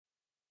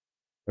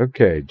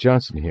Okay,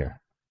 Johnson here.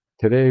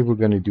 Today we're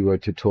going to do a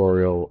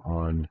tutorial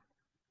on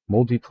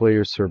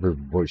multiplayer server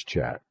voice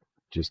chat.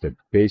 Just a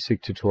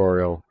basic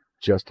tutorial,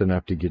 just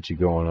enough to get you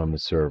going on the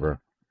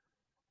server.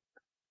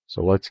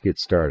 So let's get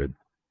started.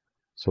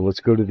 So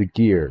let's go to the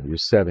gear, your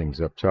settings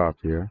up top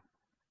here.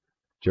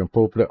 Jump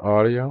over to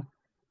audio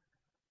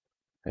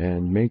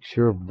and make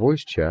sure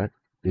voice chat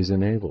is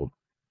enabled.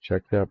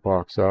 Check that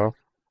box off.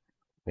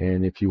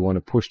 And if you want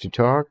to push to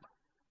talk,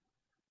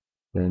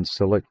 then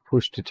select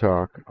push to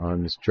talk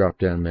on this drop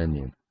down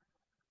menu.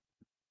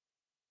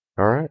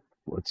 Alright,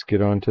 let's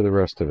get on to the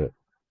rest of it.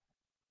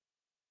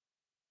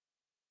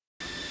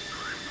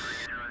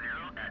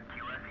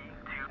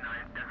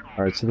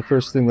 Alright, so the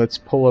first thing, let's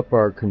pull up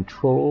our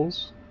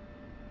controls.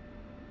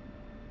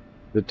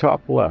 The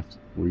top left,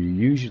 where you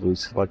usually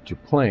select your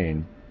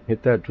plane,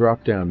 hit that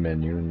drop down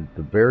menu, and at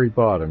the very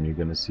bottom you're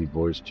going to see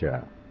voice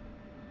chat.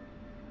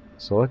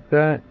 Select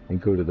that and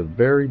go to the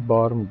very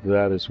bottom of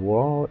that as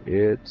well.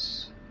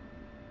 It's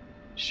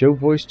show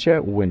voice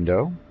chat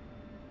window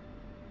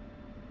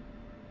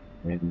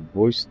and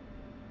voice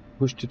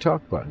push to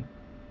talk button.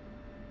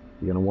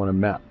 You're going to want to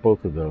map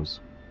both of those.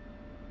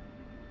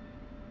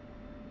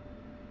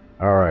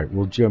 Alright,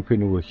 we'll jump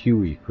into a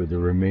Huey for the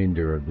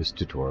remainder of this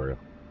tutorial.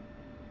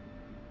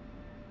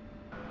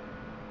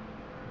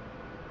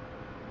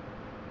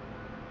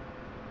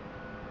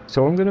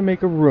 So I'm going to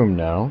make a room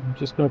now. I'm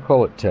just going to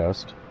call it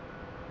test.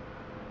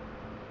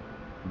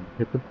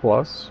 Hit the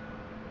plus.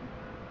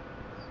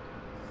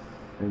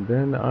 And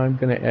then I'm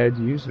going to add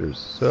users.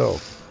 So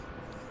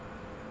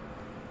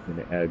I'm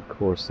going to add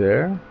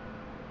Corsair.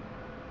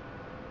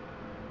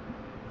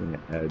 I'm going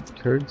to add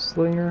Turd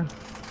Slinger.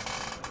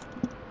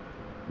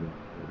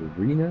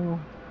 Reno.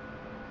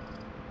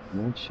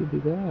 And that should be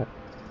that.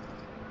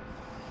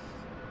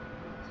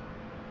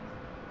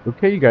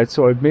 Okay, you guys,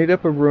 so I've made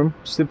up a room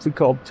simply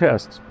called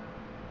test.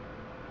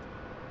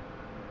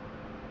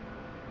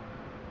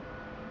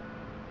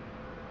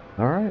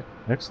 Alright,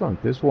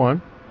 excellent. There's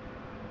one.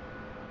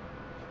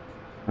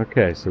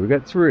 Okay, so we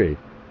got three.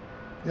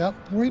 Yep,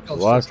 Reno's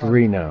lost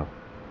Reno.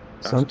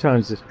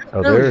 Sometimes it's,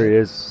 oh, there he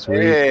is. Sweet.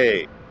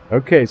 Hey.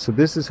 Okay, so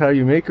this is how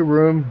you make a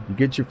room. You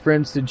get your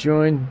friends to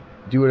join,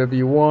 do whatever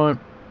you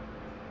want.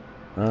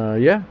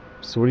 Yeah.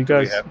 So what do you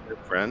guys? Do we have your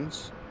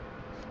friends?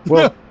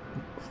 Well,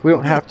 we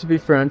don't have to be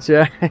friends,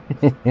 yeah.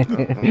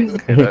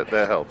 Okay,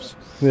 that helps.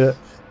 Yeah.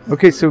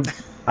 Okay, so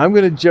I'm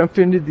going to jump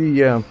into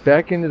the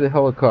back into the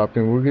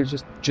helicopter, and we're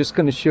just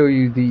going to show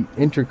you the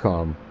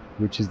intercom,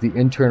 which is the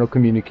internal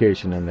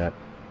communication on that.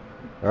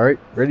 All right,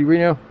 ready,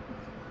 Reno?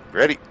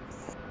 Ready.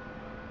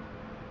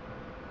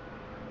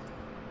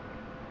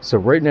 So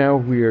right now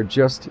we are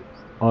just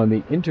on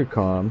the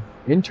intercom,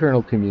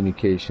 internal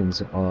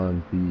communications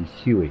on the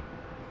Huey.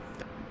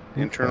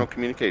 Internal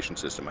communication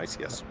system,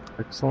 ICS.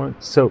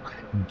 Excellent. So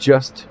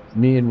just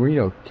me and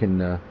Reno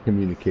can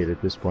communicate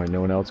at this point.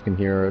 No one else can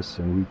hear us,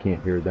 and we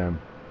can't hear them.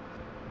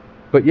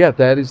 But yeah,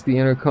 that is the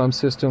intercom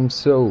system.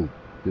 So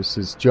this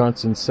is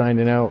Johnson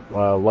signing out.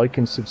 Like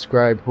and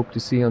subscribe. Hope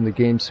to see you on the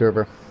game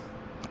server.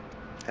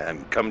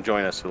 And come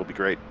join us. It'll be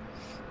great.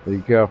 There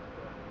you go.